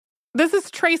This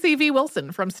is Tracy V.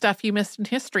 Wilson from Stuff You Missed in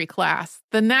History class.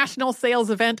 The national sales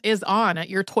event is on at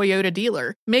your Toyota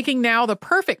dealer, making now the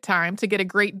perfect time to get a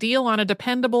great deal on a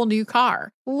dependable new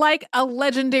car. Like a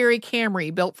legendary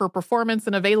Camry built for performance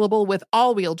and available with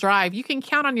all-wheel drive, you can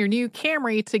count on your new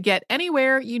Camry to get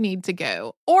anywhere you need to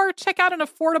go. Or check out an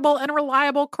affordable and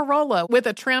reliable Corolla with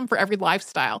a trim for every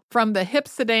lifestyle. From the hip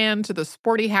sedan to the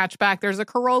sporty hatchback, there's a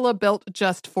Corolla built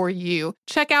just for you.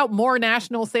 Check out more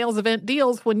national sales event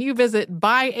deals when you visit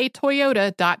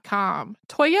buyatoyota.com.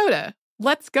 Toyota,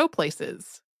 let's go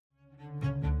places.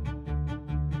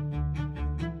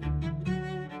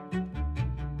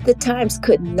 The times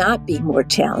could not be more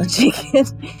challenging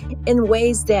in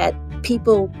ways that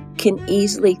people can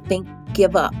easily think,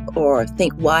 give up, or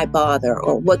think, why bother,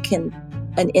 or what can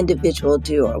an individual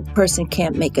do, or a person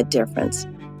can't make a difference.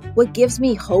 What gives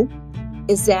me hope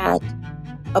is that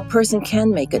a person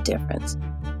can make a difference,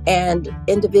 and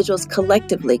individuals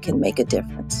collectively can make a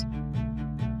difference.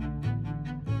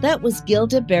 That was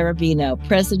Gilda Berabino,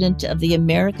 president of the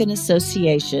American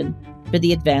Association for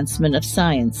the Advancement of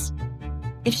Science.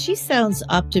 If she sounds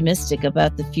optimistic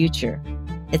about the future,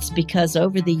 it's because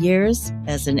over the years,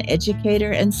 as an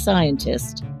educator and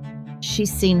scientist,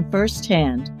 she's seen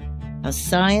firsthand how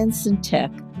science and tech,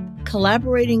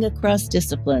 collaborating across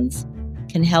disciplines,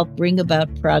 can help bring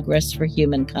about progress for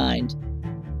humankind.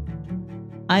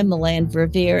 I'm Melanne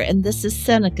Verveer, and this is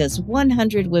Seneca's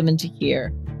 100 Women to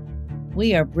Hear.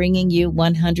 We are bringing you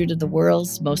 100 of the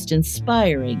world's most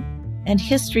inspiring and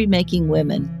history-making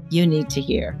women you need to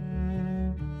hear.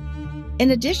 In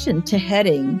addition to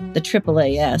heading the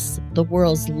AAAS, the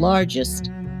world's largest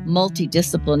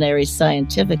multidisciplinary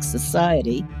scientific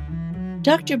society,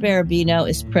 Dr. Berabino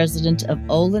is president of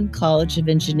Olin College of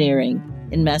Engineering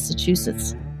in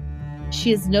Massachusetts.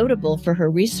 She is notable for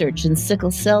her research in sickle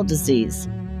cell disease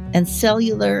and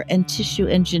cellular and tissue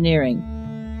engineering,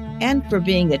 and for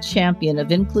being a champion of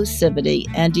inclusivity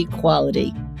and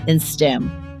equality in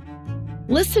STEM.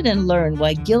 Listen and learn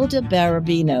why Gilda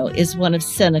Berabino is one of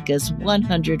Seneca's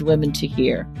 100 Women to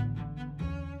Hear.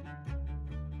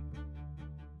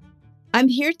 I'm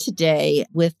here today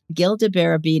with Gilda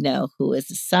Berabino, who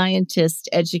is a scientist,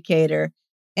 educator,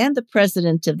 and the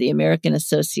president of the American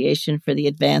Association for the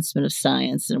Advancement of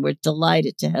Science, and we're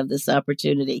delighted to have this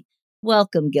opportunity.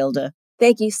 Welcome, Gilda.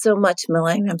 Thank you so much,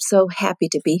 Melanne. I'm so happy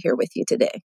to be here with you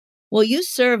today. Well, you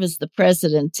serve as the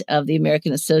president of the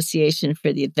American Association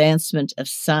for the Advancement of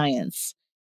Science.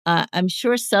 I'm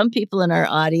sure some people in our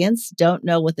audience don't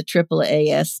know what the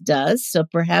AAAS does, so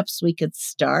perhaps we could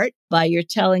start by your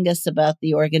telling us about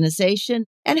the organization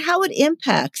and how it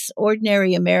impacts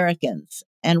ordinary Americans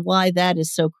and why that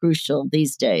is so crucial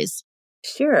these days.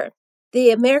 Sure.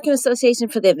 The American Association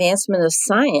for the Advancement of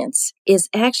Science is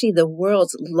actually the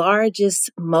world's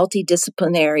largest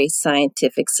multidisciplinary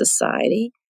scientific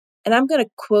society. And I'm going to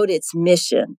quote its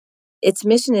mission. Its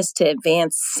mission is to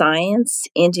advance science,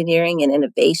 engineering, and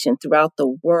innovation throughout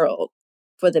the world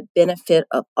for the benefit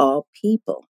of all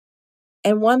people.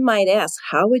 And one might ask,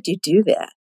 how would you do that?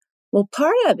 Well,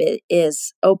 part of it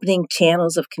is opening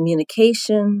channels of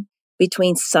communication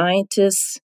between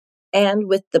scientists and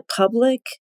with the public,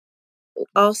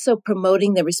 also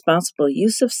promoting the responsible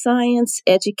use of science,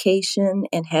 education,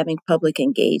 and having public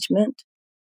engagement.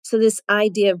 So this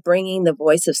idea of bringing the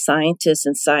voice of scientists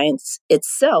and science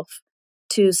itself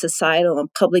to societal and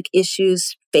public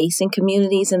issues facing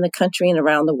communities in the country and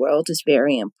around the world is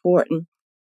very important.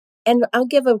 And I'll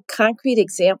give a concrete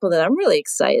example that I'm really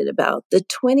excited about. The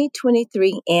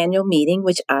 2023 annual meeting,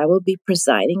 which I will be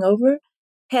presiding over,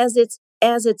 has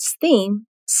as its theme,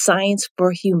 Science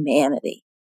for Humanity.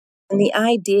 And the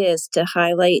idea is to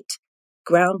highlight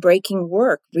groundbreaking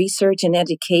work, research, and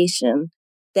education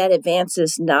that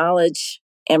advances knowledge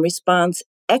and responds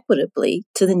equitably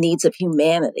to the needs of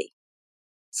humanity.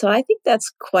 So I think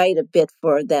that's quite a bit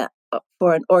for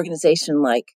an organization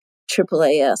like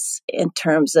AAAS in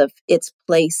terms of its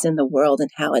place in the world and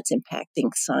how it's impacting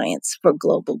science for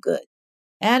global good.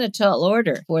 And a tall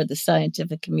order for the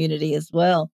scientific community as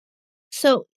well.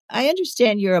 So I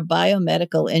understand you're a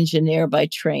biomedical engineer by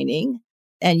training,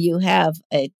 and you have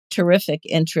a terrific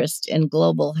interest in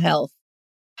global health.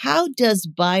 How does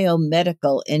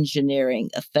biomedical engineering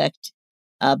affect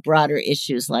broader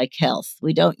issues like health?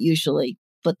 We don't usually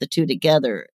put the two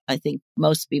together. I think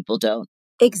most people don't.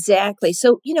 Exactly.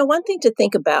 So, one thing to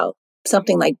think about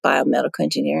something like biomedical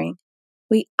engineering,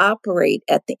 we operate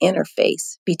at the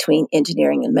interface between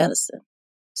engineering and medicine.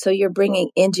 So you're bringing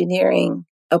engineering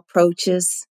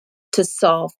approaches to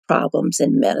solve problems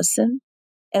in medicine.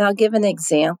 And I'll give an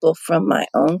example from my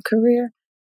own career.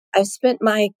 I've spent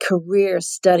my career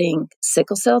studying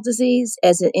sickle cell disease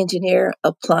as an engineer,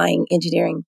 applying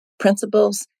engineering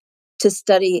principles to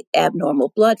study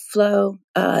abnormal blood flow,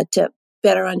 to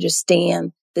better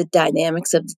understand the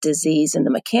dynamics of the disease and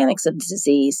the mechanics of the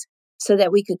disease so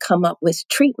that we could come up with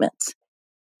treatments.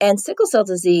 And sickle cell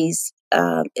disease,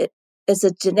 it is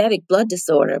a genetic blood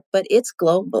disorder, but it's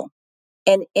global.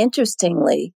 And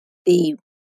interestingly, the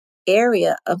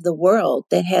area of the world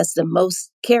that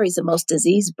carries the most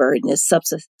disease burden is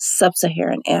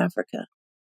sub-Saharan Africa.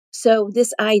 So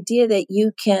this idea that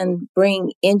you can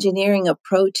bring engineering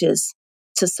approaches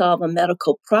to solve a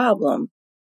medical problem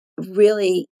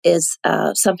really is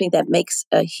something that makes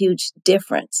a huge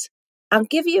difference. I'll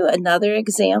give you another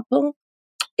example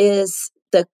is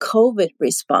the COVID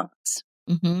response.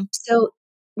 Mm-hmm. So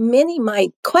many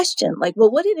might question, like, well,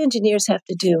 what did engineers have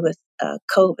to do with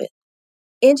COVID?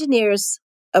 Engineers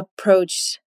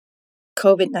approached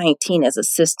COVID-19 as a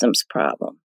systems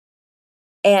problem.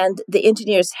 And the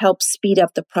engineers helped speed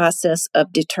up the process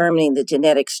of determining the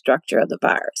genetic structure of the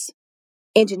virus.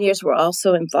 Engineers were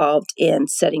also involved in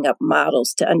setting up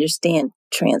models to understand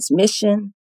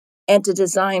transmission and to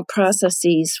design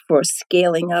processes for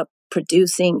scaling up,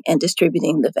 producing, and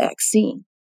distributing the vaccine.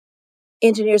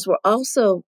 Engineers were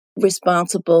also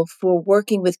responsible for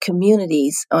working with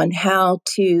communities on how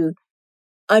to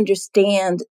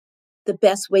understand the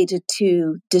best way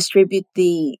to distribute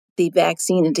the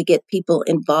vaccine and to get people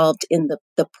involved in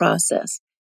the process.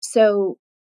 So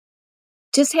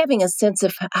just having a sense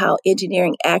of how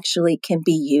engineering actually can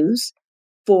be used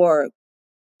for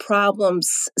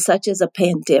problems such as a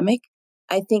pandemic,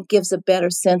 I think gives a better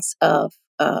sense of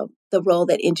the role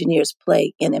that engineers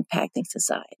play in impacting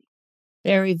society.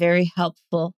 Very, very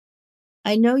helpful.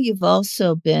 I know you've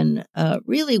also been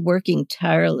really working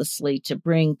tirelessly to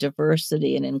bring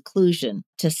diversity and inclusion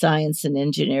to science and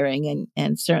engineering,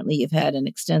 and certainly you've had an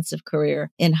extensive career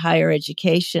in higher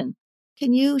education.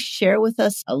 Can you share with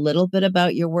us a little bit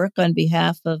about your work on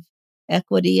behalf of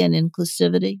equity and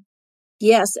inclusivity?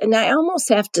 Yes, and I almost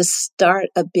have to start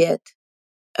a bit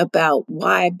about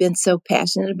why I've been so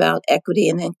passionate about equity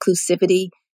and inclusivity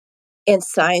in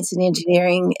science and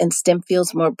engineering and STEM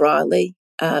fields more broadly.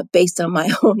 Based on my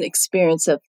own experience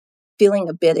of feeling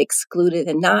a bit excluded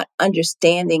and not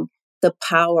understanding the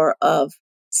power of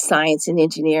science and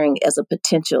engineering as a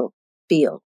potential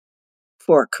field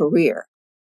for a career.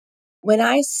 When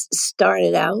I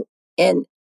started out, and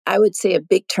I would say a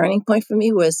big turning point for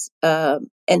me was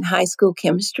in high school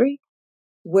chemistry,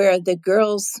 where the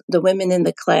women in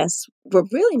the class were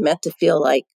really meant to feel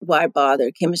like, why bother?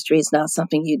 Chemistry is not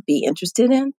something you'd be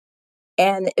interested in.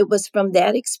 And it was from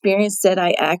that experience that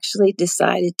I actually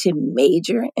decided to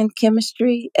major in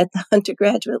chemistry at the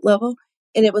undergraduate level.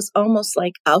 And it was almost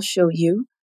like, I'll show you.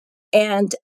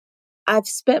 And I've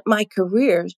spent my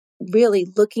career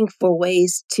really looking for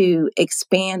ways to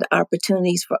expand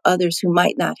opportunities for others who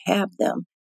might not have them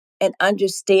and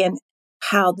understand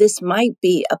how this might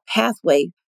be a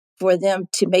pathway for them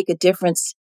to make a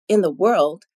difference in the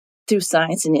world through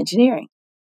science and engineering.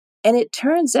 And it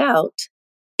turns out,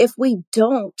 if we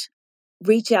don't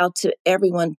reach out to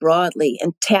everyone broadly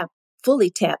and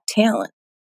fully tap talent,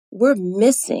 we're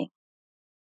missing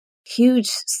huge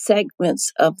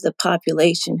segments of the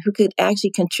population who could actually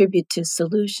contribute to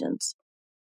solutions.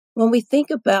 When we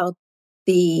think about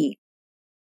the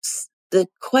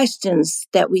questions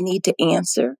that we need to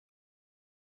answer,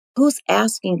 who's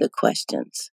asking the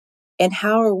questions? And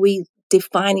how are we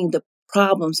defining the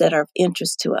problems that are of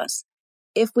interest to us?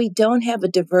 If we don't have a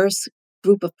diverse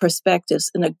group of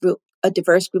perspectives and a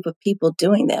diverse group of people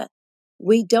doing that,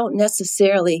 we don't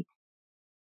necessarily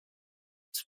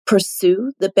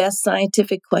pursue the best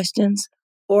scientific questions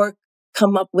or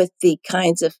come up with the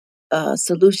kinds of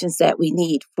solutions that we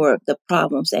need for the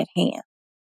problems at hand.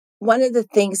 One of the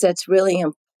things that's really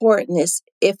important is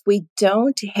if we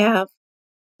don't have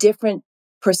different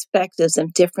perspectives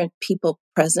and different people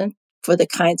present for the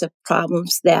kinds of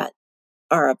problems that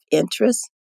are of interest,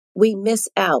 we miss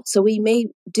out. So we may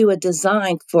do a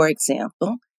design, for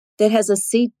example, that has a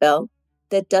seatbelt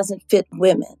that doesn't fit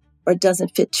women or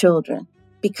doesn't fit children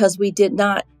because we did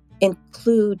not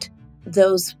include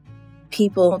those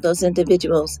people, those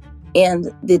individuals in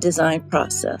the design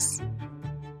process.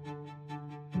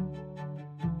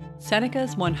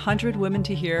 Seneca's 100 Women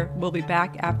to Hear will be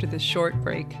back after this short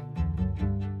break.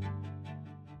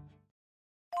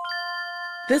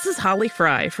 This is Holly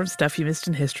Fry from Stuff You Missed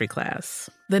in History class.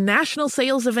 The national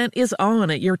sales event is on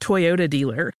at your Toyota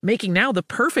dealer, making now the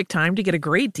perfect time to get a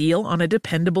great deal on a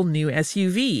dependable new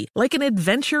SUV, like an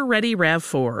adventure-ready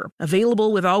RAV4.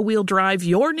 Available with all-wheel drive,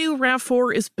 your new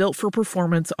RAV4 is built for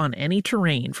performance on any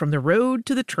terrain, from the road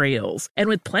to the trails. And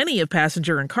with plenty of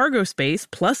passenger and cargo space,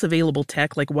 plus available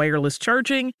tech like wireless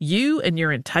charging, you and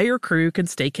your entire crew can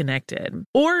stay connected.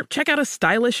 Or check out a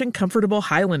stylish and comfortable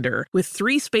Highlander with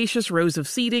 3 spacious rows of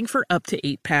seating for up to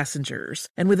 8 passengers.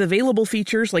 And with available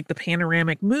features like the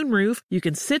panoramic moonroof, you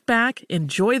can sit back,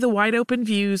 enjoy the wide open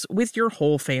views with your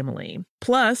whole family.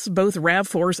 Plus, both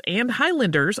RAV4s and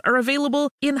Highlanders are available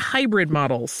in hybrid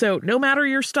models, so no matter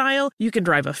your style, you can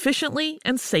drive efficiently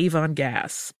and save on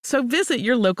gas. So visit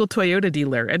your local Toyota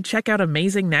dealer and check out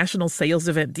amazing national sales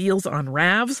event deals on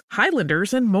RAVs,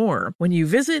 Highlanders, and more when you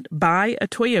visit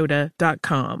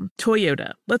buyatoyota.com.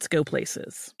 Toyota, let's go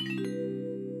places.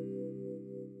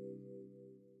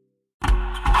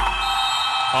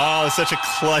 Oh, such a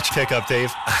clutch pickup, Dave.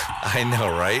 I know,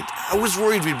 right? I was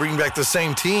worried we'd bring back the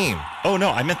same team. Oh,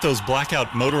 no, I meant those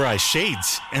blackout motorized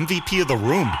shades. MVP of the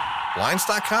room.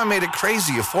 Blinds.com made it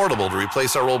crazy affordable to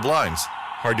replace our old blinds.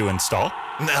 Hard to install?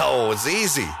 No, it's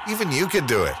easy. Even you could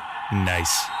do it.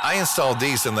 Nice. I installed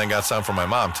these and then got some for my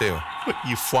mom, too. What,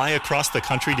 you fly across the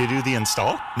country to do the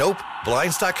install? Nope.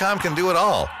 Blinds.com can do it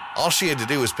all. All she had to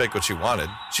do was pick what she wanted.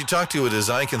 She talked to a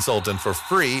design consultant for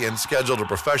free and scheduled a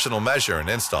professional measure and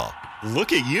install.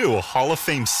 Look at you, Hall of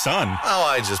Fame son. Oh,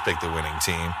 I just picked the winning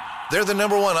team. They're the #1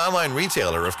 online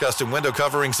retailer of custom window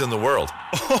coverings in the world.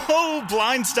 Oh,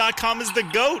 Blinds.com is the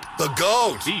GOAT. The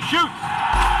GOAT! He shoots.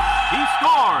 He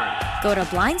scores. Go to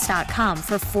Blinds.com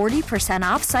for 40%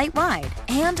 off site-wide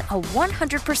and a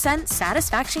 100%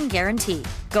 satisfaction guarantee.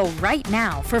 Go right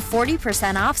now for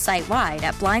 40% off site-wide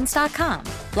at Blinds.com.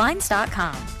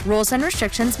 Blinds.com. Rules and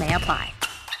restrictions may apply.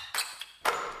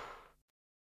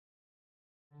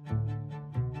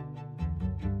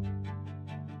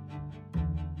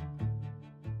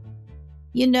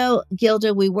 You know,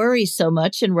 Gilda, we worry so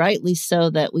much, and rightly so,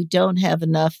 that we don't have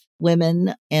enough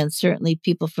women and certainly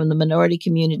people from the minority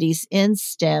communities in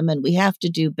STEM, and we have to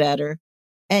do better.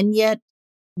 And yet,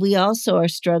 we also are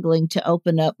struggling to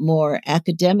open up more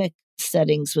academic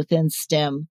settings within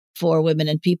STEM for women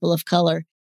and people of color.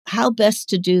 How best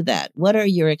to do that? What are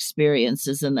your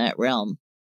experiences in that realm?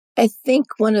 I think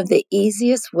one of the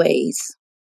easiest ways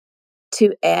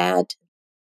to add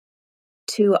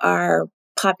to our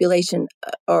population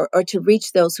or to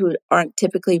reach those who aren't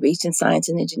typically reached in science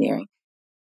and engineering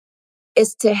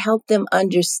is to help them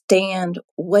understand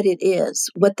what it is,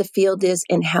 what the field is,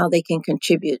 and how they can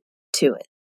contribute to it.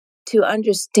 To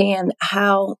understand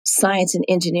how science and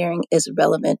engineering is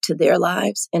relevant to their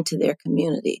lives and to their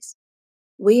communities.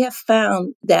 We have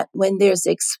found that when there's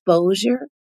exposure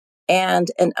and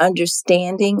an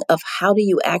understanding of how do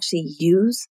you actually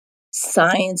use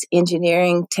science,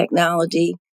 engineering,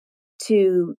 technology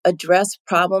to address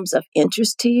problems of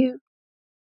interest to you,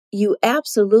 you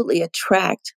absolutely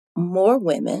attract more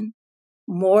women,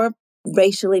 more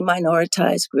racially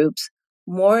minoritized groups,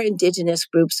 more indigenous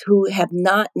groups who have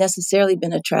not necessarily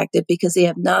been attracted because they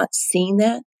have not seen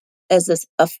that as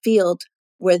a field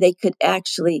where they could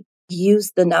actually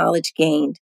use the knowledge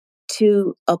gained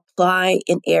to apply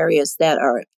in areas that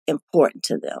are important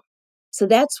to them. So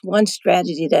that's one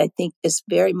strategy that I think is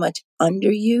very much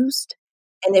underused.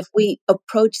 And if we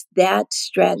approach that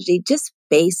strategy, just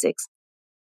basics,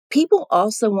 people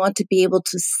also want to be able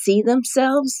to see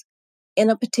themselves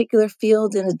in a particular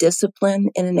field, in a discipline,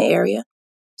 in an area.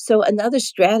 So another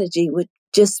strategy would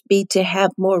just be to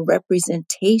have more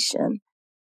representation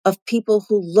of people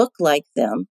who look like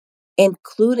them,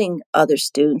 including other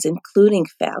students, including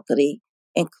faculty,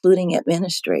 including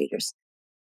administrators.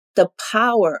 The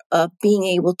power of being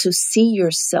able to see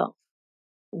yourself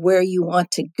where you want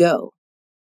to go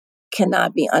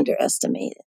cannot be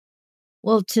underestimated.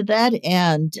 Well, to that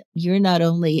end, you're not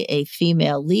only a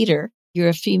female leader, you're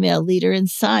a female leader in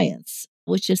science,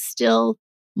 which is still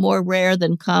more rare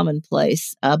than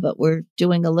commonplace, but we're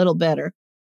doing a little better.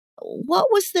 What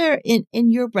was there in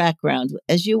your background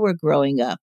as you were growing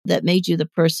up that made you the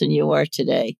person you are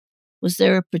today? Was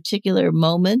there a particular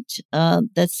moment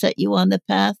that set you on the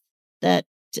path that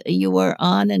you were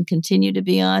on and continue to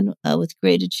be on with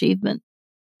great achievement?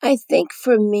 I think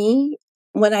for me,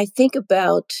 when I think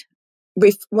about,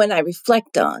 when I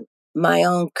reflect on my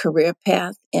own career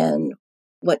path and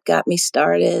what got me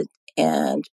started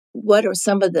and what are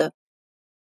some of the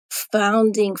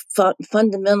founding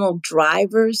fundamental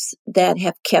drivers that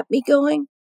have kept me going,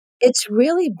 it's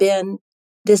really been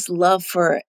this love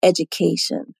for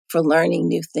education, for learning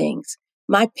new things.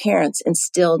 My parents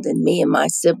instilled in me and my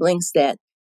siblings that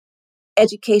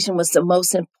education was the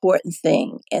most important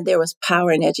thing, and there was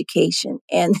power in education,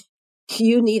 and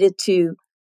you needed to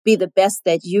be the best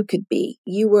that you could be.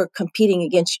 You were competing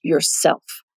against yourself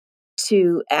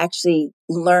to actually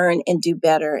learn and do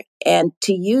better, and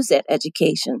to use that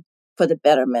education for the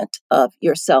betterment of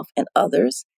yourself and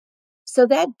others. So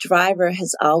that driver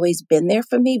has always been there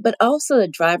for me, but also the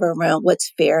driver around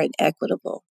what's fair and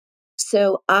equitable.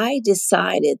 So I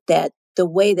decided that the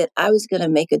way that I was going to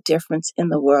make a difference in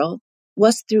the world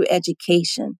was through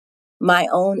education, my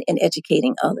own and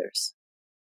educating others.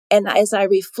 And as I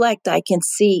reflect, I can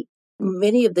see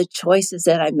many of the choices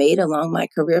that I made along my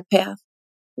career path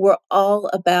were all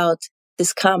about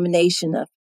this combination of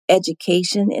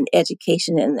education and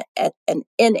education in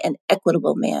an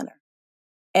equitable manner.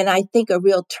 And I think a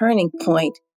real turning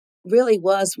point really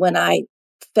was when I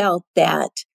felt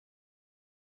that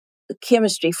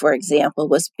chemistry, for example,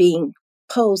 was being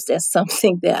posed as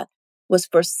something that was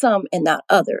for some and not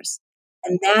others.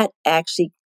 And that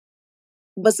actually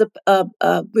was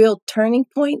a real turning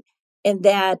point, in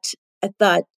that I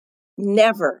thought,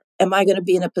 never am I going to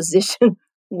be in a position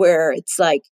where it's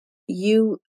like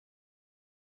you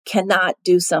cannot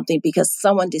do something because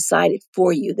someone decided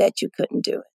for you that you couldn't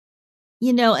do it.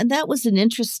 And that was an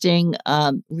interesting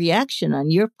reaction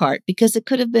on your part, because it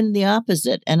could have been the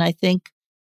opposite. And I think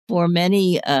for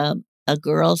many, a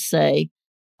girl, say,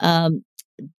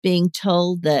 being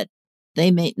told that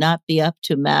they may not be up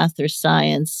to math or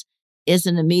science is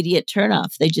an immediate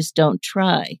turnoff. They just don't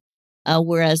try.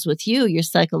 Whereas with you, your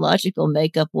psychological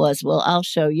makeup was, well, I'll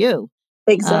show you.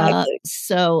 Exactly.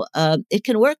 So it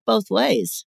can work both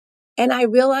ways. And I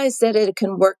realized that it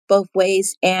can work both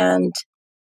ways. And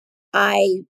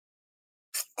I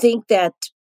think that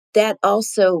that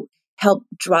also helped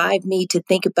drive me to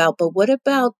think about, but what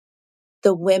about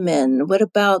the women? What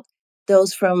about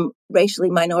those from racially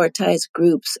minoritized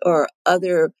groups or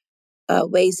other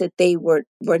ways that they were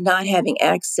not having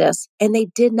access, and they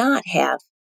did not have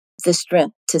the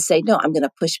strength to say, no, I'm going to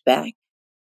push back.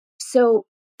 So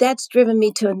that's driven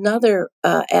me to another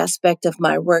aspect of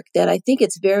my work, that I think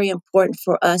it's very important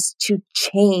for us to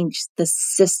change the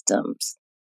systems,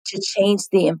 to change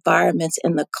the environments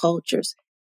and the cultures,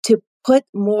 to put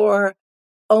more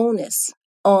onus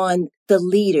on the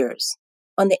leaders,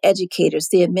 on the educators,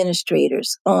 the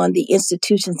administrators, on the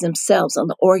institutions themselves, on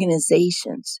the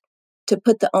organizations, to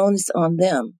put the onus on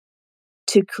them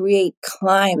to create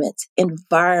climates,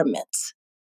 environments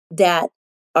that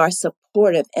are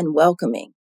supportive and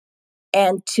welcoming,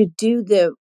 and to do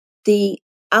the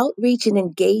outreach and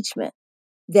engagement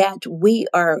that we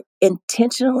are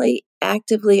intentionally,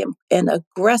 actively, and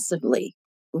aggressively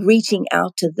reaching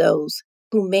out to those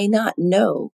who may not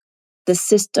know the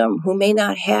system, who may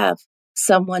not have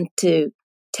someone to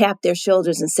tap their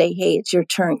shoulders and say, hey, it's your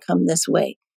turn, come this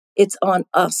way. It's on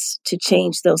us to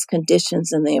change those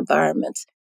conditions and the environments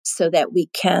so that we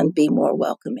can be more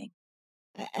welcoming.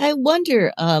 I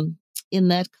wonder, in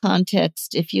that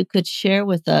context, if you could share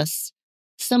with us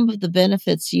some of the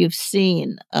benefits you've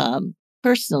seen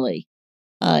personally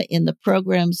in the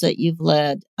programs that you've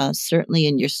led, certainly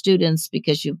in your students,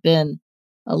 because you've been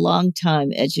a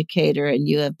longtime educator and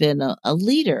you have been a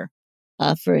leader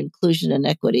for inclusion and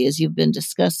equity, as you've been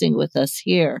discussing with us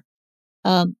here.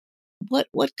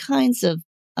 What kinds of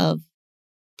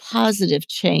positive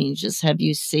changes have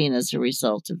you seen as a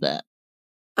result of that?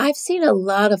 I've seen a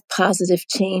lot of positive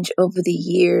change over the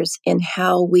years in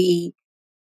how we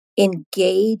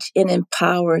engage and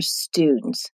empower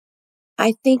students.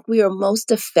 I think we are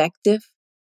most effective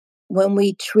when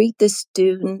we treat the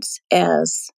students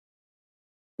as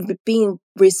being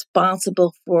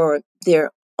responsible for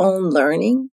their own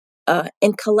learning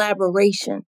in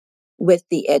collaboration with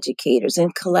the educators, in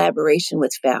collaboration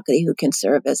with faculty who can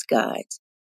serve as guides.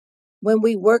 When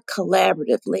we work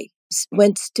collaboratively,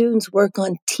 when students work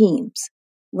on teams,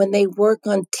 when they work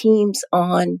on teams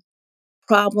on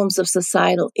problems of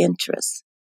societal interest,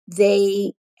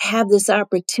 they have this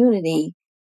opportunity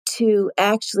to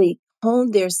actually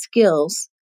hone their skills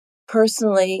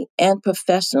personally and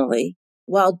professionally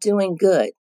while doing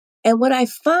good. And what I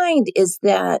find is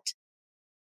that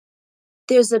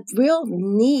there's a real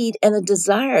need and a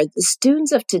desire. The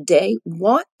students of today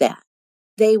want that.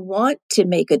 They want to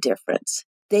make a difference.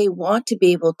 They want to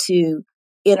be able to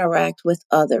interact with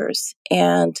others,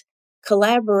 and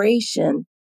collaboration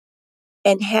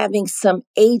and having some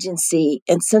agency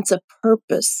and sense of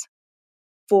purpose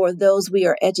for those we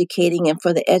are educating and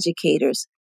for the educators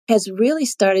has really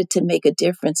started to make a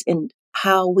difference in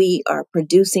how we are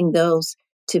producing those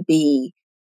to be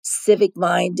civic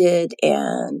minded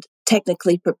and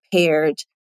technically prepared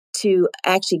to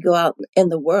actually go out in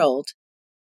the world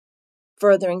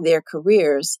furthering their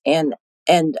careers and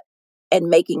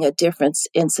making a difference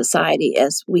in society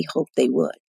as we hope they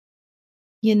would.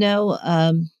 You know,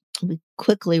 we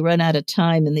quickly run out of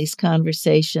time in these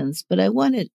conversations, but I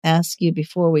want to ask you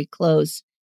before we close.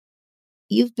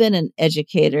 You've been an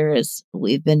educator, as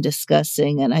we've been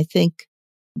discussing, and I think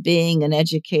being an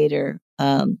educator,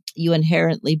 you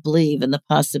inherently believe in the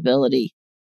possibility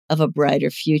of a brighter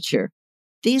future.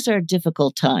 These are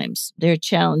difficult times. They're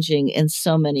challenging in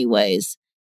so many ways.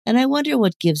 And I wonder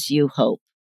what gives you hope.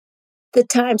 The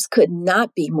times could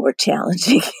not be more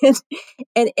challenging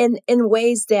and in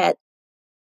ways that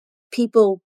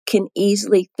people can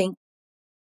easily think,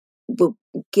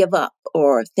 give up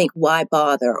or think, why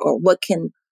bother? Or what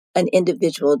can an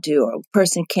individual do? Or a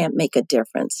person can't make a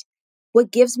difference. What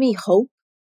gives me hope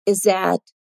is that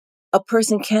a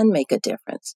person can make a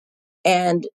difference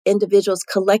and individuals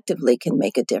collectively can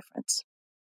make a difference.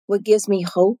 What gives me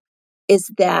hope is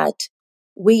that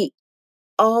we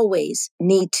always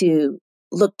need to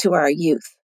look to our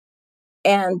youth.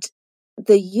 And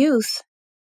the youth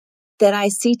that I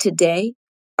see today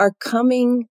are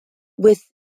coming with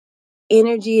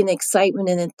energy and excitement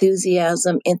and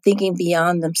enthusiasm and thinking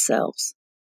beyond themselves.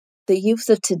 The youth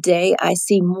of today, I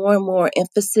see more and more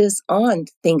emphasis on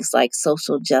things like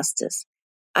social justice.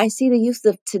 I see the youth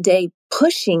of today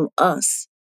pushing us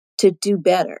to do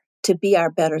better, to be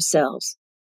our better selves,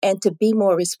 and to be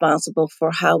more responsible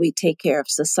for how we take care of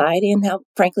society and how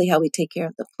we take care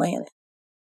of the planet.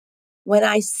 When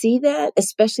I see that,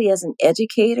 especially as an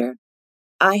educator,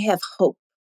 I have hope.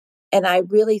 And I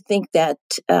really think that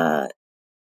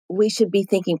we should be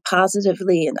thinking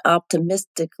positively and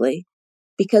optimistically,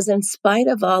 because in spite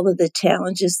of all of the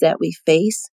challenges that we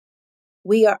face,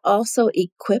 we are also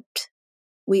equipped.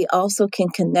 We also can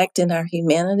connect in our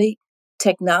humanity.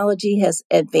 Technology has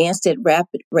advanced at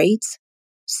rapid rates,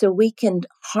 so we can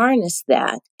harness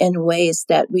that in ways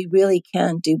that we really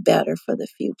can do better for the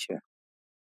future.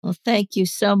 Well, thank you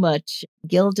so much,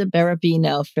 Gilda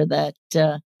Berabino, for that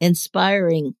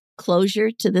inspiring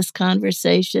closure to this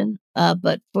conversation,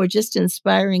 but for just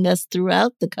inspiring us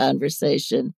throughout the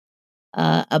conversation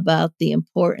about the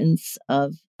importance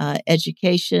of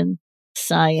education,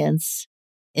 science,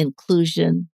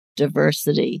 inclusion,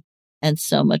 diversity, and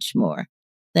so much more.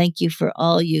 Thank you for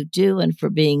all you do and for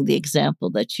being the example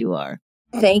that you are.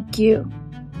 Thank you.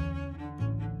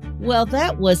 Well,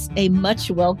 that was a much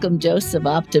welcome dose of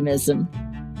optimism.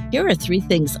 Here are 3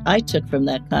 things I took from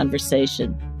that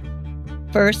conversation.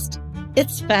 First,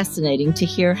 it's fascinating to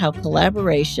hear how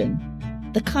collaboration,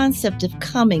 the concept of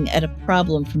coming at a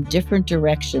problem from different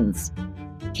directions,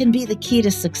 can be the key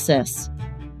to success.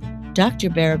 Dr.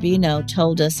 Berabino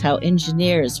told us how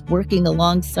engineers working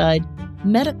alongside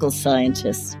medical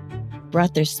scientists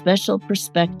brought their special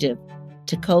perspective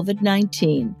to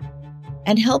COVID-19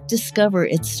 and helped discover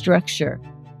its structure,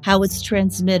 how it's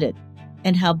transmitted,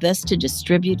 and how best to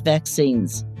distribute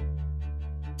vaccines.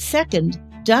 Second,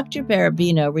 Dr.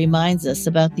 Berabino reminds us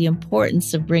about the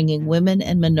importance of bringing women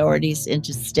and minorities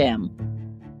into STEM.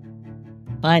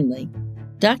 Finally,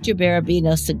 Dr.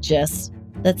 Berabino suggests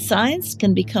that science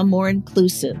can become more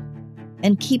inclusive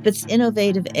and keep its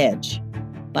innovative edge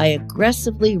by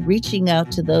aggressively reaching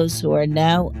out to those who are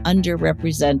now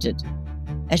underrepresented.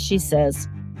 As she says,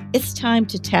 it's time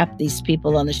to tap these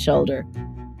people on the shoulder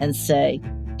and say,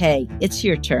 hey, it's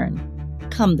your turn.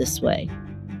 Come this way.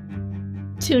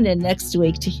 Tune in next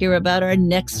week to hear about our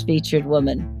next featured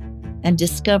woman and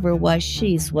discover why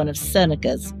she's one of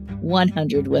Seneca's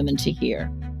 100 Women to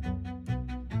Hear.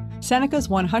 Seneca's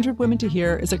 100 Women to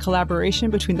Hear is a collaboration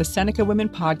between the Seneca Women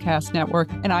Podcast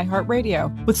Network and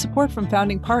iHeartRadio, with support from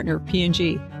founding partner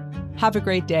P&G. Have a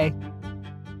great day.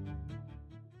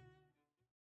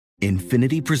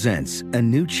 Infiniti presents a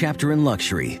new chapter in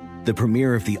luxury, the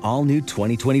premiere of the all-new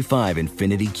 2025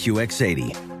 Infiniti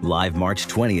QX80, live March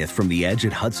 20th from the Edge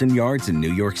at Hudson Yards in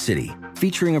New York City,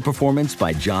 featuring a performance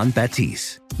by John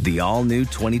Batiste. The all-new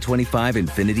 2025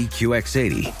 Infiniti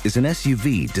QX80 is an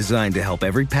SUV designed to help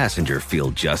every passenger feel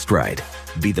just right.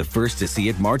 Be the first to see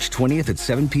it March 20th at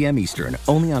 7 p.m. Eastern,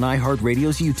 only on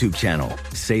iHeartRadio's YouTube channel.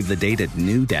 Save the date at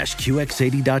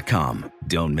new-QX80.com.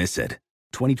 Don't miss it.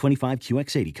 2025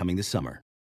 QX80 coming this summer.